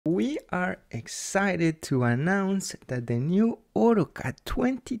we are excited to announce that the new AutoCAD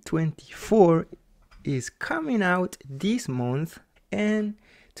 2024 is coming out this month, and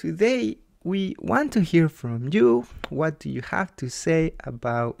today we want to hear from you. What do you have to say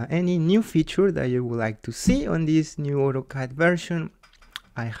about any new feature that you would like to see on this new AutoCAD version?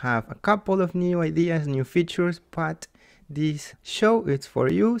 I have a couple of new ideas, new features, but this show is for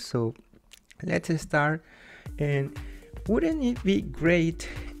you, so let's start. And wouldn't it be great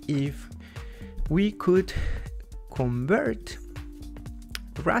if we could convert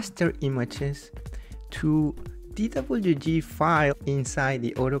raster images to DWG file inside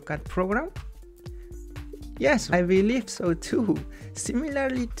the AutoCAD program? Yes, I believe so too.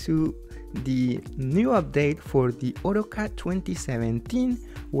 Similarly to the new update for the AutoCAD 2017,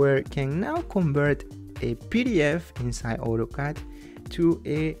 where you can now convert a PDF inside AutoCAD to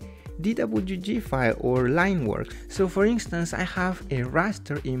a DWG file or line work. So for instance, I have a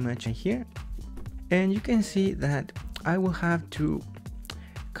raster image here, and you can see that I will have to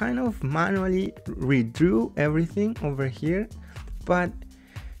kind of manually redo everything over here, but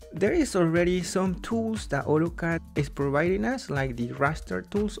there is already some tools that AutoCAD is providing us, like the raster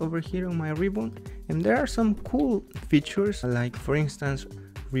tools over here on my ribbon, and there are some cool features, like for instance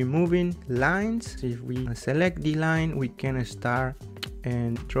removing lines. If we select the line, we can start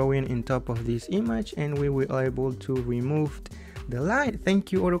and drawing in top of this image, and we will be able to remove the line.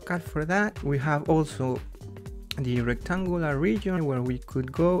 Thank you AutoCAD for that. We have also the rectangular region where we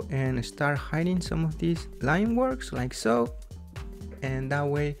could go and start hiding some of these line works like so, and that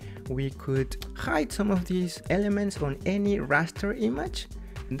way we could hide some of these elements on any raster image.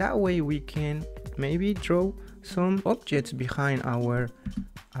 That way we can maybe draw some objects behind our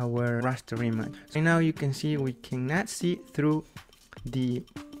raster image. So now you can see we cannot see through the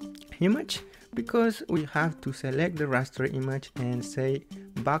image because we have to select the raster image and say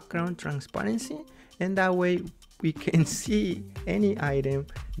background transparency, and that way we can see any item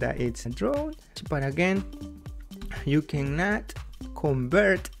that it's drawn. But again, you cannot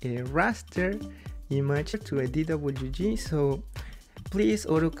convert a raster image to a DWG. So please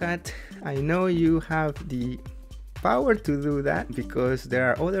AutoCAD, I know you have the power to do that because there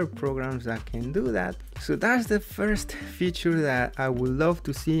are other programs that can do that. So that's the first feature that I would love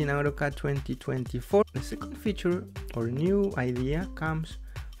to see in AutoCAD 2024. The second feature or new idea comes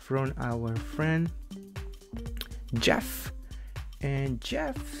from our friend Jeff, and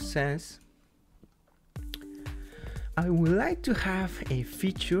Jeff says, I would like to have a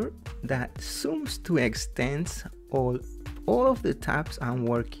feature that zooms to extends all of the tabs I'm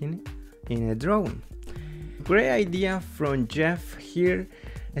working in a drawing. Great idea from Jeff here,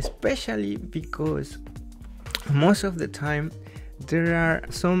 especially because most of the time there are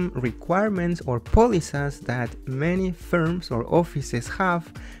some requirements or policies that many firms or offices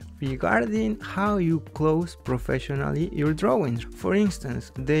have regarding how you close professionally your drawings. For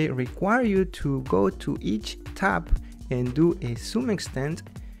instance, they require you to go to each tab and do a zoom extent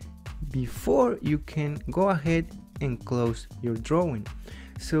before you can go ahead and close your drawing.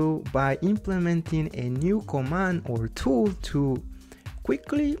 So by implementing a new command or tool to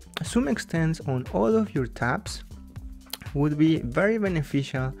quickly zoom extends on all of your tabs would be very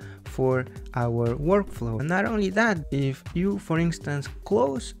beneficial for our workflow. And not only that, if you for instance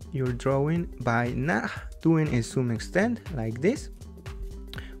close your drawing by not doing a zoom extend like this,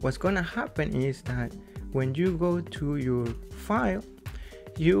 what's gonna happen is that when you go to your file,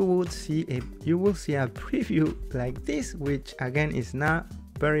 you will see a preview like this, which again is not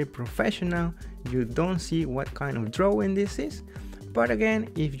very professional. You don't see what kind of drawing this is. But again,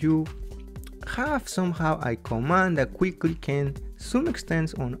 if you have somehow a command that quickly can zoom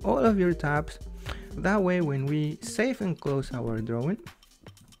extends on all of your tabs, that way when we save and close our drawing,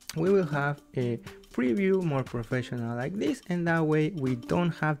 we will have a preview more professional like this, and that way we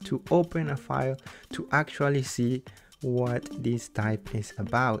don't have to open a file to actually see what this type is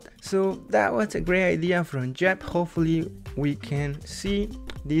about. So that was a great idea from Jeff. Hopefully we can see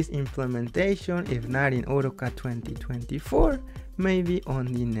this implementation, if not in AutoCAD 2024, maybe on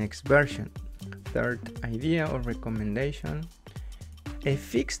the next version. Third idea or recommendation, a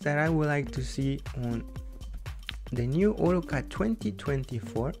fix that I would like to see on the new AutoCAD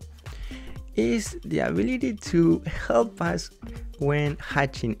 2024 is the ability to help us when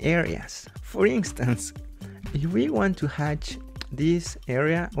hatching areas. For instance, if we want to hatch this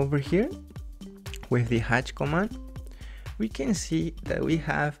area over here with the hatch command, we can see that we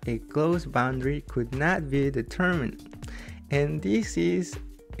have a closed boundary could not be determined, and this is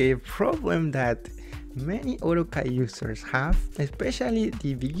a problem that many AutoCAD users have, especially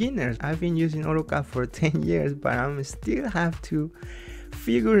the beginners. I've been using AutoCAD for 10 years, but I'm still have to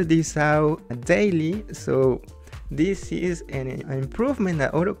figure this out daily. So this is an improvement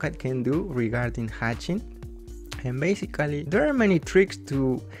that AutoCAD can do regarding hatching. And basically there are many tricks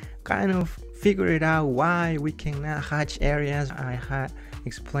to kind of figure it out why we cannot hatch areas. I had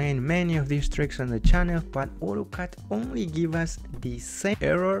explained many of these tricks on the channel, but AutoCAD only give us the same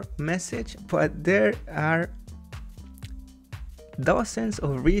error message, but there are dozens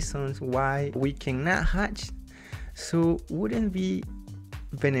of reasons why we cannot hatch. So wouldn't be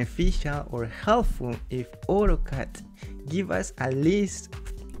beneficial or helpful if AutoCAD give us at least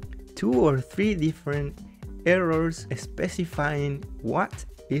 2 or 3 different errors specifying what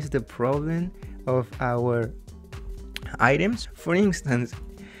is the problem of our items. For instance,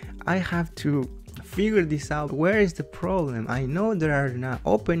 I have to figure this out. Where is the problem? I know there are not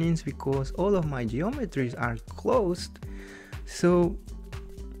openings because all of my geometries are closed. So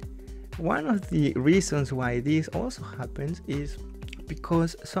one of the reasons why this also happens is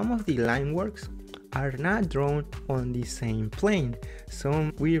because some of the line works are not drawn on the same plane.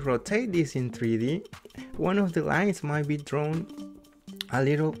 So we rotate this in 3D, one of the lines might be drawn a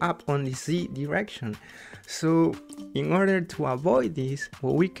little up on the Z direction. So in order to avoid this,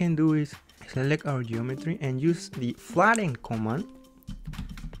 what we can do is select our geometry and use the flatten command.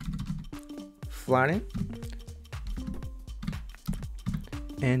 Flatten.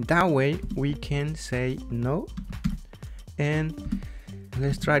 And that way we can say no. And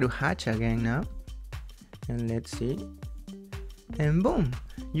let's try to hatch again now. And let's see. And boom,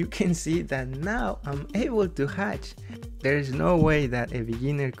 you can see that now I'm able to hatch. There is no way that a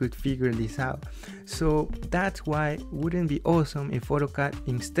beginner could figure this out. So that's why it wouldn't be awesome if AutoCAD,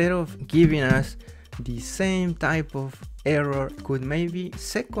 instead of giving us the same type of error, could maybe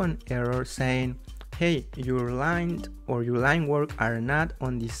second error saying, hey, your line or your line work are not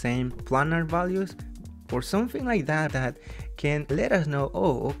on the same planar values, or something like that, that can let us know,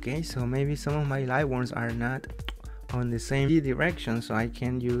 oh, okay, so maybe some of my line works are not on the same direction, so I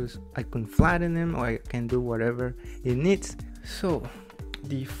can flatten them, or I can do whatever it needs. So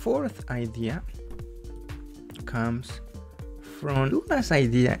the fourth idea comes from Douglas'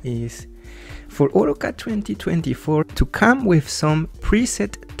 idea is for AutoCAD 2024 to come with some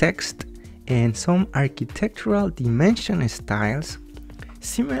preset text and some architectural dimension styles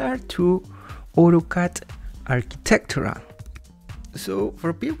similar to AutoCAD Architectural. So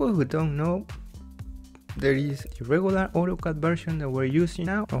for people who don't know, there is the regular AutoCAD version that we're using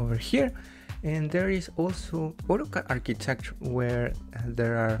now over here, and there is also AutoCAD Architecture, where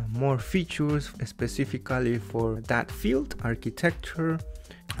there are more features specifically for that field, architecture,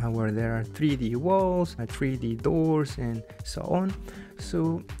 where there are 3D walls, 3D doors, and so on.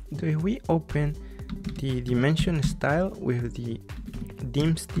 So if we open the dimension style with the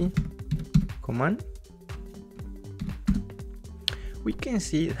dimst command, we can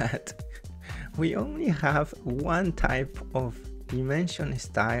see that we only have one type of dimension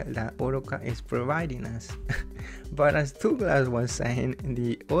style that AutoCAD is providing us. But as Douglas was saying,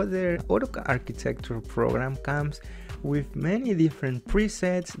 the other AutoCAD Architecture program comes with many different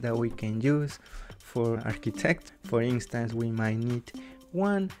presets that we can use for architect. For instance, we might need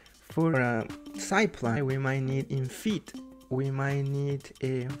one for a side plan, we might need in feet, we might need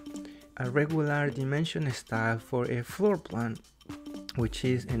a regular dimension style for a floor plan, which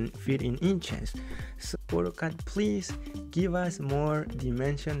is in feet in inches. So AutoCAD, please give us more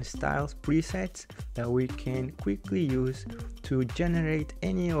dimension styles presets that we can quickly use to generate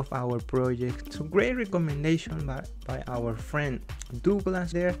any of our projects. So great recommendation by our friend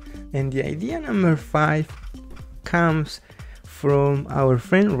Douglas there. And the idea number 5 comes from our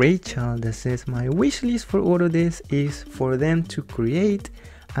friend Rachel, that says, my wish list for Autodesk is for them to create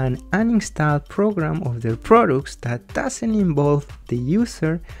an uninstall program of their products that doesn't involve the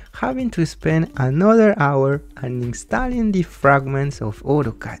user having to spend another hour uninstalling the fragments of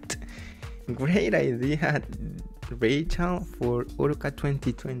AutoCAD. Great idea, Rachel, for AutoCAD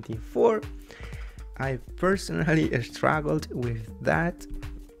 2024. I personally struggled with that.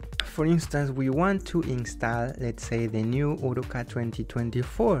 For instance, we want to install, let's say, the new AutoCAD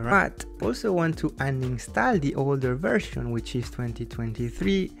 2024, but also want to uninstall the older version, which is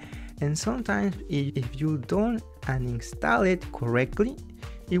 2023. And sometimes if you don't uninstall it correctly,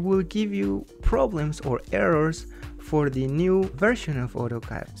 it will give you problems or errors for the new version of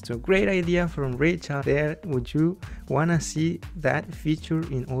AutoCAD. So great idea from Rachel there. Would you want to see that feature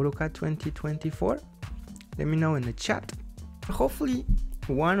in AutoCAD 2024? Let me know in the chat. Hopefully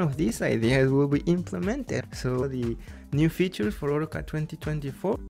one of these ideas will be implemented. So the new features for AutoCAD 2024